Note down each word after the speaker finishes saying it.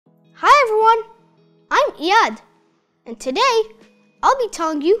Eyad, and today I'll be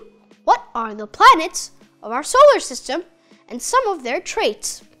telling you what are the planets of our solar system and some of their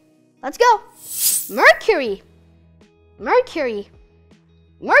traits. Let's go. Mercury. Mercury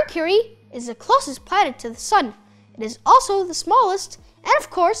is the closest planet to the Sun. It is also the smallest and, of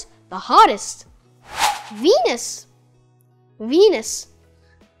course, the hottest. Venus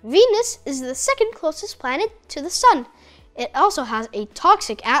is the second closest planet to the Sun. It also has a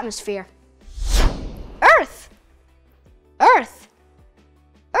toxic atmosphere. Earth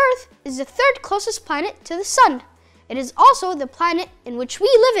is the third closest planet to the Sun. It is also the planet in which we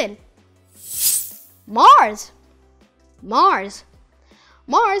live in. Mars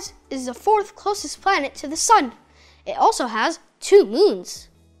is the fourth closest planet to the Sun. It also has 2 moons.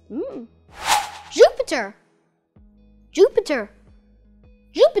 Jupiter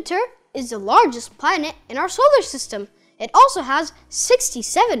is the largest planet in our solar system. It also has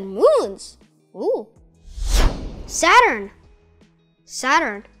 67 moons. Ooh. Saturn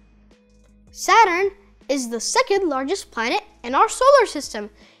is the second largest planet in our solar system.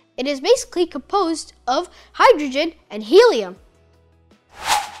 It is basically composed of hydrogen and helium.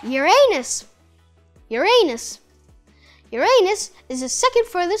 Uranus is the second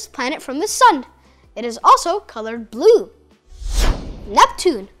furthest planet from the Sun. It is also colored blue.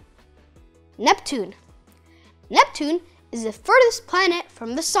 Neptune is the furthest planet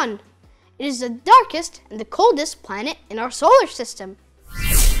from the Sun. It is the darkest and the coldest planet in our solar system.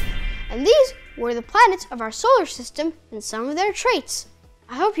 And these were the planets of our solar system and some of their traits.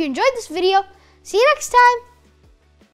 I hope you enjoyed this video. See you next time!